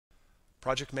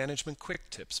Project Management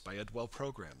Quick Tips by Edwell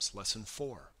Programs, Lesson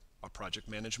 4, a Project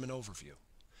Management Overview.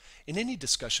 In any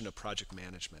discussion of project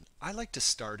management, I like to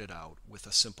start it out with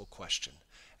a simple question,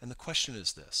 and the question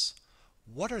is this: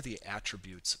 what are the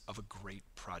attributes of a great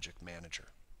project manager?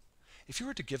 If you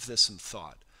were to give this some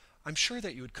thought, I'm sure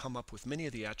that you would come up with many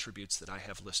of the attributes that I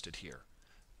have listed here.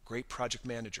 Great project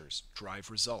managers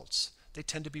drive results. They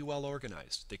tend to be well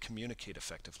organized. They communicate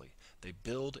effectively. They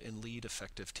build and lead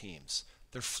effective teams.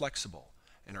 They're flexible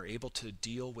and are able to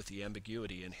deal with the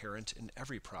ambiguity inherent in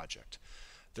every project.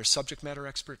 They're subject matter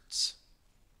experts,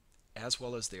 as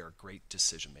well as they are great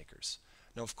decision makers.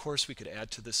 Now, of course, we could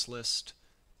add to this list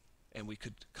and we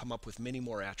could come up with many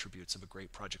more attributes of a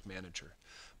great project manager.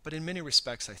 But in many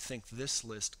respects, I think this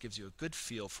list gives you a good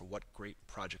feel for what great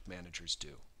project managers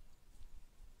do.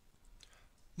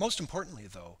 Most importantly,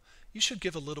 though, you should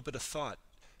give a little bit of thought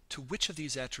to which of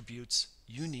these attributes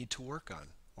you need to work on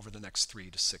over the next 3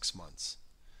 to 6 months.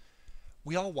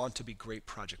 We all want to be great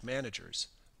project managers,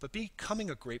 but becoming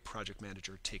a great project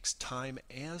manager takes time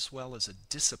as well as a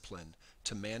discipline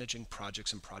to managing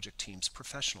projects and project teams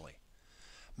professionally.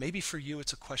 Maybe for you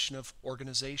it's a question of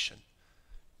organization.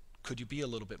 Could you be a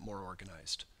little bit more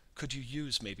organized? Could you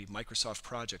use maybe Microsoft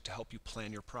Project to help you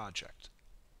plan your project?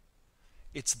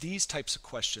 It's these types of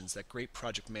questions that great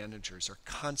project managers are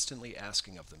constantly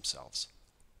asking of themselves.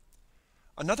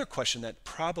 Another question that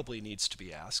probably needs to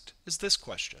be asked is this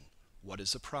question: what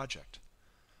is a project?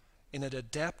 In an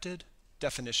adapted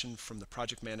definition from the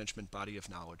Project Management Body of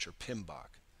Knowledge, or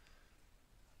PMBOK,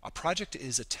 a project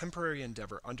is a temporary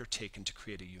endeavor undertaken to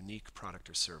create a unique product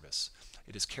or service.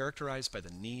 It is characterized by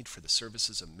the need for the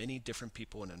services of many different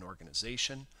people in an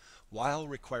organization, while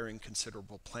requiring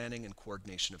considerable planning and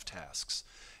coordination of tasks.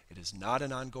 It is not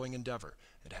an ongoing endeavor.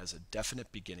 It has a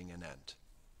definite beginning and end.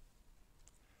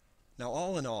 Now,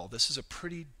 all in all, this is a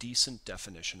pretty decent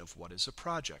definition of what is a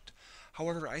project.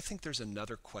 However, I think there's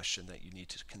another question that you need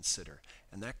to consider,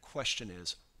 and that question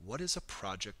is, what is a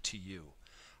project to you?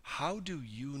 How do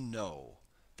you know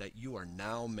that you are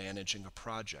now managing a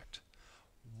project?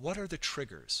 What are the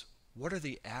triggers? What are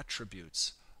the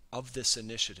attributes of this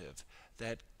initiative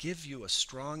that give you a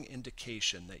strong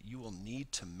indication that you will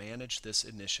need to manage this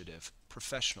initiative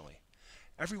professionally?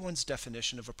 Everyone's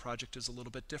definition of a project is a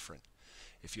little bit different.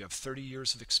 If you have 30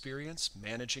 years of experience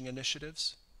managing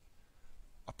initiatives,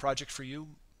 a project for you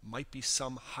might be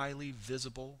some highly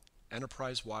visible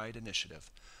enterprise-wide initiative.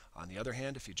 On the other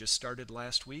hand, if you just started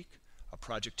last week, a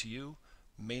project to you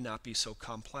may not be so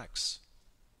complex.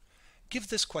 Give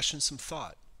this question some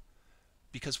thought,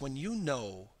 because when you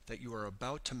know that you are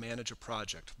about to manage a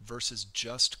project versus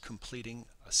just completing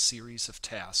a series of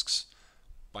tasks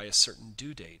by a certain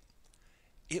due date,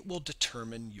 it will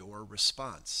determine your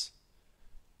response.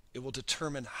 It will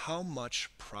determine how much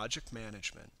project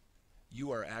management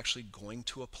you are actually going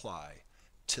to apply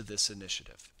to this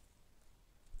initiative.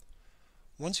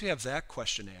 Once you have that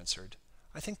question answered,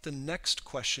 I think the next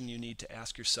question you need to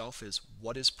ask yourself is,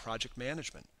 what is project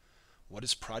management? What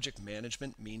does project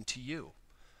management mean to you?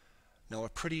 Now, a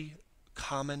pretty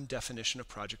common definition of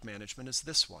project management is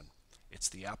this one. It's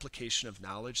the application of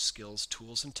knowledge, skills,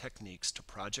 tools, and techniques to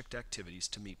project activities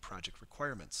to meet project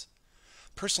requirements.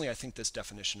 Personally, I think this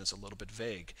definition is a little bit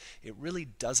vague. It really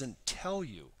doesn't tell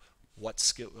you what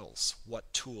skills,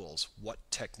 what tools, what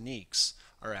techniques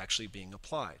are actually being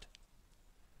applied.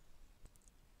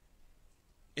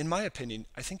 In my opinion,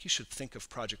 I think you should think of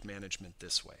project management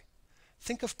this way.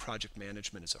 Think of project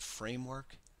management as a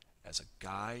framework, as a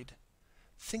guide.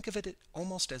 Think of it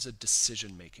almost as a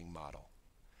decision-making model.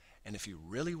 And if you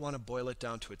really want to boil it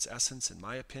down to its essence, in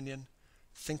my opinion,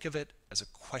 think of it as a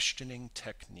questioning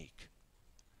technique.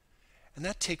 And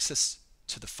that takes us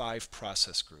to the 5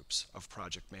 process groups of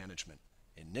project management: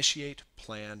 initiate,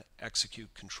 plan,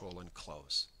 execute, control, and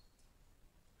close.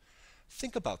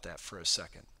 Think about that for a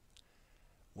second.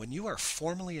 When you are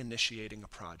formally initiating a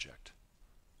project,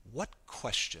 what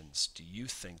questions do you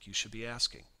think you should be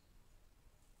asking?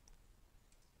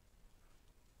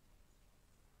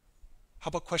 How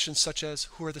about questions such as,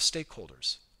 who are the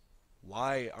stakeholders?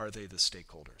 Why are they the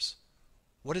stakeholders?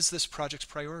 What is this project's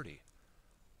priority?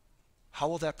 How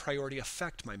will that priority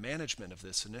affect my management of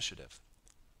this initiative?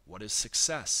 What is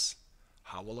success?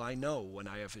 How will I know when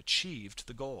I have achieved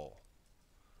the goal?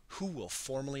 Who will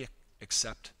formally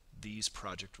accept these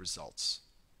project results?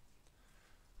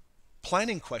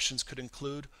 Planning questions could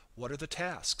include, what are the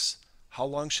tasks? How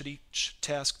long should each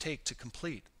task take to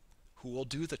complete? Who will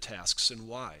do the tasks and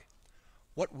why?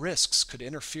 What risks could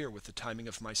interfere with the timing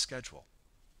of my schedule?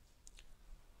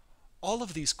 All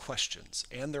of these questions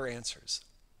and their answers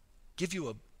give you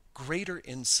a greater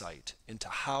insight into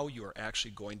how you are actually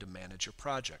going to manage your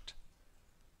project.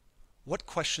 What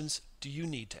questions do you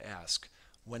need to ask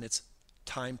when it's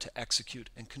time to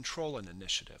execute and control an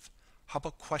initiative? How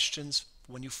about questions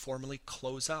when you formally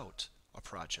close out a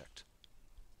project?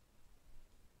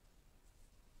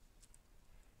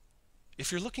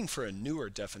 If you're looking for a newer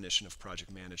definition of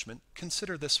project management,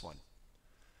 consider this one.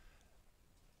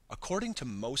 According to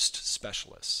most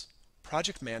specialists,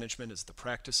 project management is the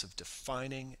practice of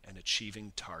defining and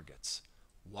achieving targets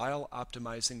while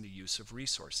optimizing the use of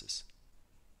resources,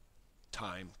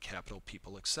 time, capital,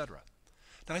 people, etc.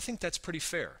 Now, I think that's pretty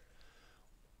fair.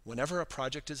 Whenever a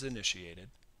project is initiated,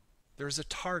 there is a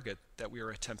target that we are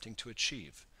attempting to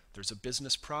achieve. There's a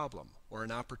business problem or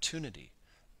an opportunity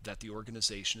that the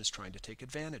organization is trying to take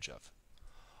advantage of.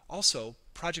 Also,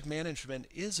 project management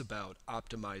is about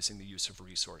optimizing the use of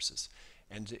resources.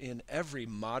 And in every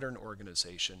modern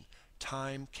organization,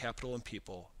 time, capital, and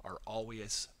people are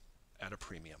always at a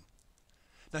premium.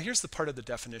 Now, here's the part of the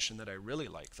definition that I really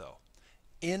like, though.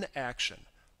 In action,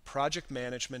 project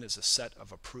management is a set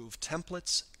of approved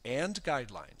templates and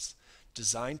guidelines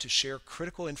designed to share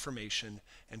critical information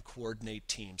and coordinate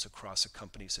teams across a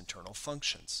company's internal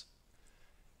functions.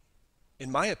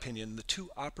 In my opinion, the two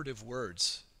operative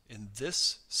words in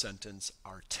this sentence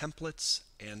are templates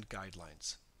and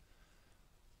guidelines.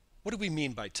 What do we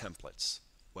mean by templates?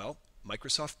 Well,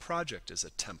 Microsoft Project is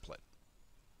a template.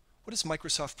 What is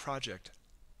Microsoft Project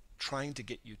trying to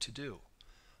get you to do?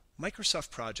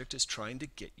 Microsoft Project is trying to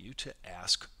get you to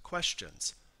ask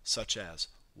questions, such as,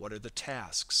 what are the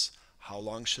tasks? How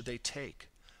long should they take?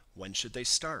 When should they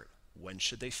start? When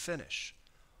should they finish?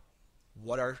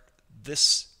 What are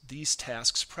these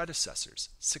tasks' predecessors,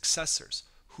 successors?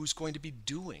 Who's going to be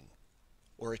doing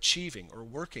or achieving or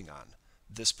working on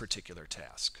this particular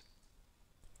task?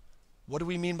 What do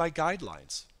we mean by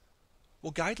guidelines?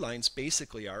 Well, guidelines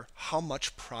basically are how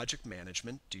much project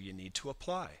management do you need to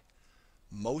apply?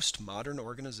 Most modern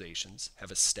organizations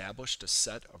have established a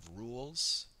set of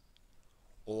rules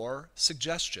or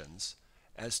suggestions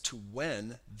as to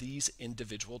when these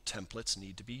individual templates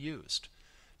need to be used.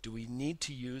 Do we need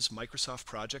to use Microsoft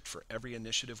Project for every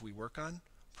initiative we work on?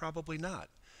 Probably not.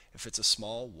 If it's a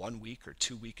small 1 week or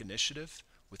 2 week initiative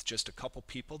with just a couple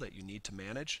people that you need to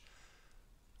manage,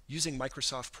 using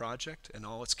Microsoft Project and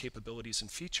all its capabilities and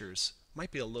features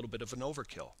might be a little bit of an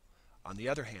overkill. On the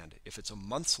other hand, if it's a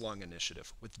months-long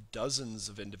initiative with dozens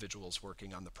of individuals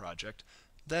working on the project,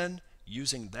 then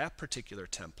using that particular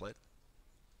template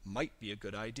might be a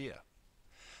good idea.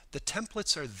 The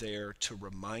templates are there to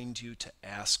remind you to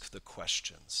ask the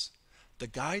questions. The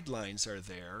guidelines are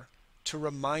there to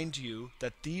remind you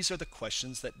that these are the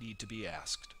questions that need to be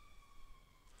asked.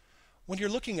 When you're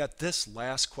looking at this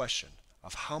last question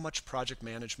of how much project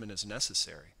management is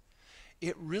necessary,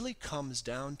 it really comes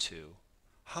down to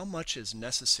how much is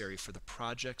necessary for the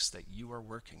projects that you are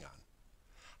working on.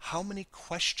 How many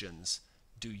questions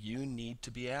do you need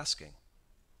to be asking?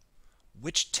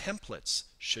 Which templates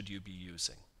should you be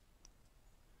using?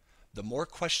 The more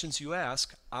questions you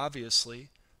ask, obviously,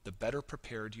 the better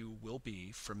prepared you will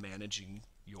be for managing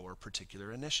your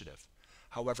particular initiative.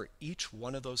 However, each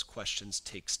one of those questions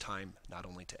takes time not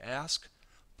only to ask,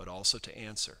 but also to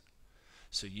answer.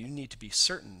 So you need to be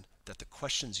certain that the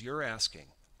questions you're asking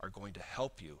are going to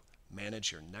help you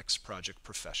manage your next project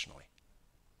professionally.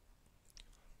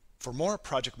 For more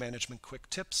project management quick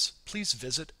tips, please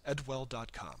visit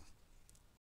edwell.com.